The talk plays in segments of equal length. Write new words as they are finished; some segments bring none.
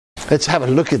Let's have a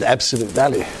look at the absolute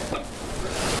value.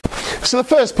 So the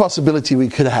first possibility we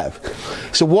could have.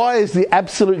 So y is the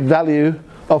absolute value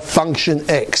of function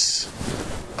x.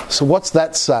 So what's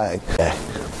that saying?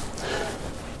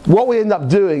 What we end up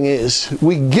doing is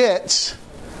we get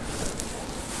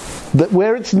that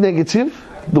where it's negative,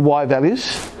 the y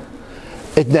values,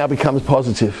 it now becomes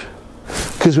positive.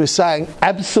 Because we're saying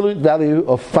absolute value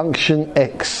of function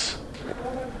x.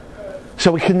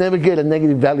 So we can never get a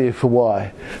negative value for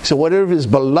y. So whatever is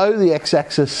below the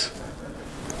x-axis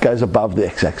goes above the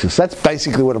x-axis. That's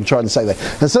basically what I'm trying to say there.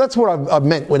 And so that's what I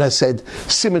meant when I said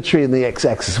symmetry in the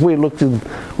x-axis. We looked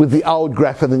with the old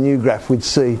graph and the new graph, we'd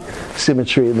see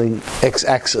symmetry in the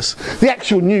x-axis. The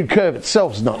actual new curve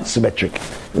itself is not symmetric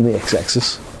in the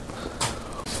x-axis.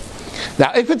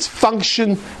 Now if it's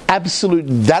function absolute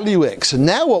value x, and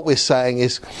now what we're saying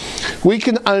is we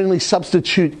can only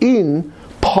substitute in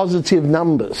positive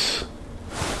numbers.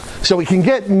 So we can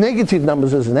get negative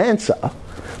numbers as an answer,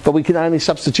 but we can only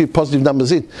substitute positive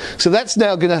numbers in. So that's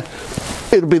now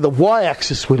it'll be the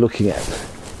y-axis we're looking at.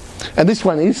 And this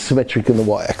one is symmetric in the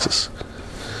y-axis.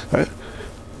 Right?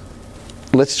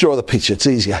 Let's draw the picture, it's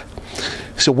easier.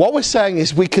 So what we're saying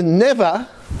is we can never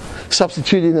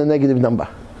substitute in a negative number.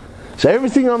 So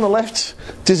everything on the left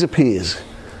disappears,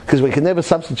 because we can never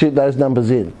substitute those numbers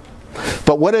in.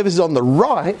 But whatever's on the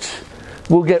right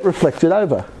will get reflected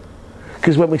over.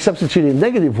 Because when we substitute in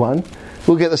negative 1,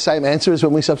 we'll get the same answer as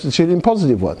when we substitute in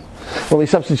positive 1. When we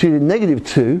substitute in negative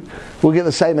 2, we'll get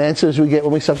the same answer as we get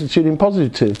when we substitute in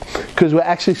positive 2. Because we're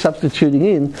actually substituting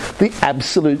in the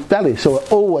absolute value. So we're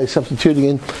always substituting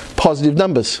in positive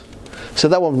numbers. So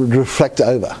that one would reflect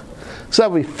over. So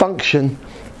that would be function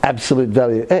absolute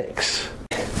value x.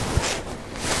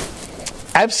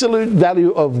 Absolute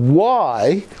value of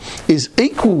y is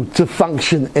equal to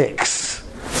function x.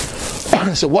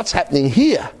 So what's happening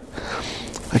here?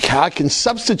 Okay, I can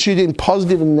substitute in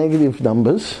positive and negative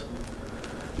numbers,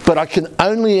 but I can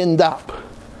only end up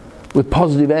with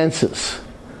positive answers.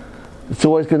 It's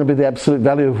always going to be the absolute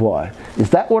value of y.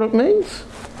 Is that what it means?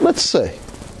 Let's see.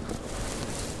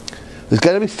 There's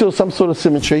going to be still some sort of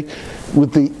symmetry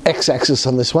with the x-axis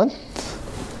on this one. And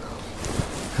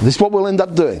this is what we'll end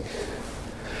up doing.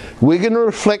 We're going to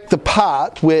reflect the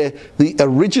part where the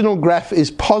original graph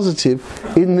is positive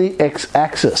in the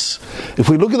x-axis. If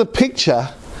we look at the picture,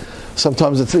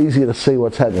 sometimes it's easier to see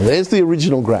what's happening. There's the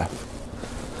original graph.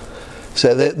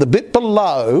 So the bit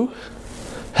below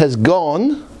has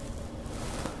gone,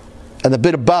 and the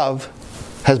bit above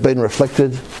has been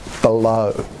reflected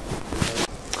below.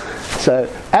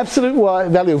 So absolute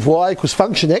value of y equals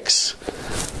function x.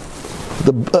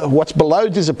 What's below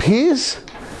disappears,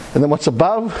 and then what's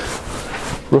above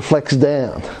reflects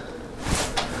down.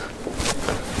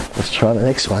 Let's try the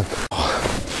next one.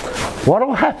 What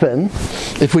will happen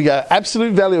if we go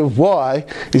absolute value of y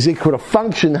is equal to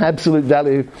function absolute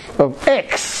value of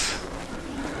x?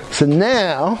 So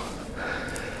now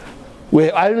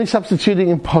we're only substituting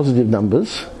in positive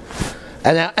numbers,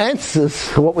 and our answers,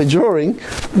 what we're drawing,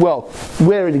 well,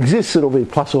 where it exists it'll be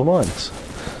plus or minus.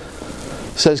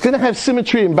 So it's going to have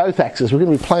symmetry in both axes. We're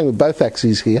going to be playing with both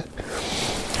axes here.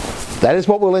 That is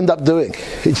what we'll end up doing.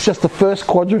 It's just the first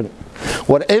quadrant.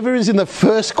 Whatever is in the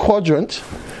first quadrant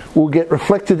will get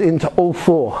reflected into all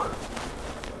four.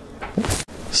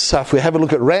 So if we have a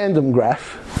look at random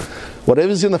graph,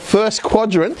 whatever's in the first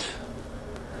quadrant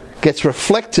gets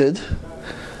reflected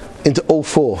into all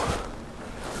four.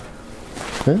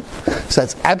 So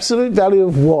that's absolute value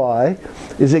of y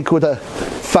is equal to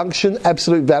function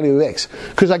absolute value of x.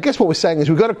 Because I guess what we're saying is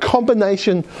we've got a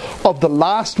combination of the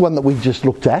last one that we just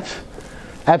looked at,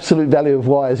 absolute value of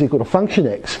y is equal to function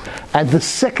x, and the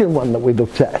second one that we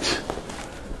looked at,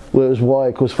 whereas y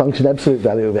equals function absolute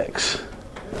value of x.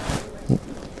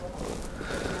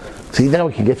 See, now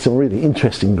we can get some really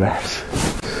interesting graphs.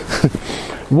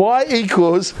 Y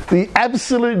equals the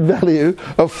absolute value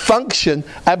of function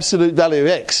absolute value of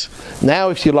x. Now,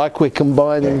 if you like, we're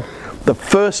combining the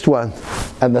first one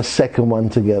and the second one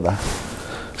together.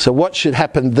 So what should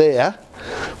happen there?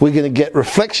 We're going to get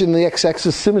reflection in the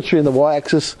x-axis, symmetry in the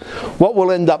y-axis. What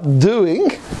we'll end up doing,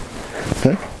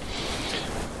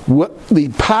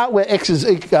 the part where x is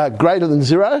greater than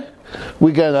 0,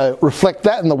 we're going to reflect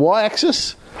that in the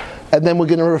y-axis, and then we're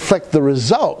going to reflect the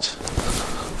result.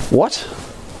 What?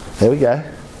 There we go.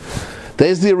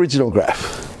 There's the original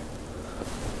graph.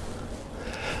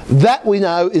 That we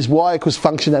know is y equals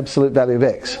function absolute value of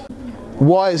x.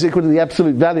 Y is equal to the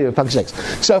absolute value of function x.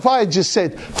 So if I had just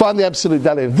said, find the absolute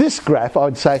value of this graph, I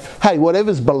would say, hey,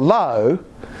 whatever's below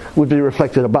would be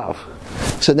reflected above.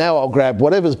 So now I'll grab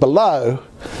whatever's below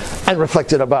and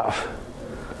reflect it above.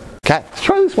 Okay, let's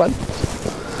try this one.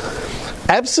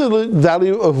 Absolute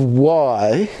value of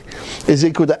y is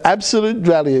equal to absolute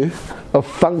value of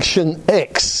function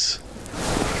x.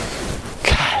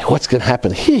 Okay, what's going to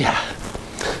happen here?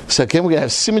 So again, we're going to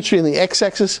have symmetry in the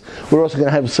x-axis. We're also going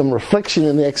to have some reflection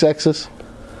in the x-axis.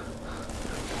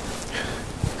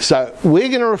 So we're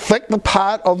going to reflect the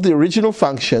part of the original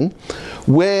function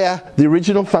where the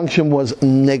original function was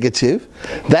negative.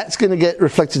 That's going to get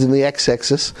reflected in the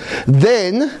x-axis.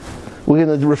 Then we're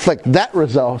going to reflect that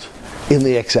result in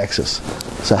the x-axis.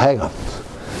 So hang on.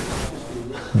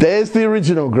 There's the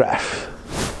original graph.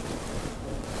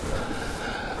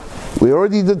 We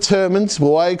already determined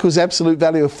y equals absolute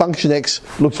value of function x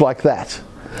looks like that.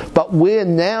 But we're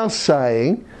now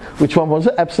saying, which one was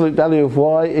it? Absolute value of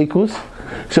y equals.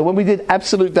 So when we did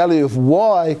absolute value of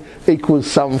y equals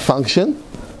some function,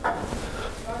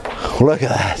 look at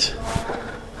that.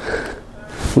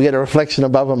 We get a reflection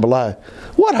above and below.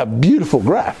 What a beautiful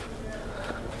graph.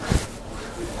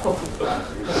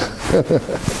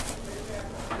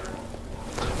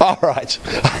 All right,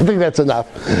 I think that's enough.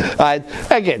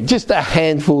 Again, just a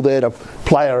handful there to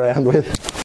play around with.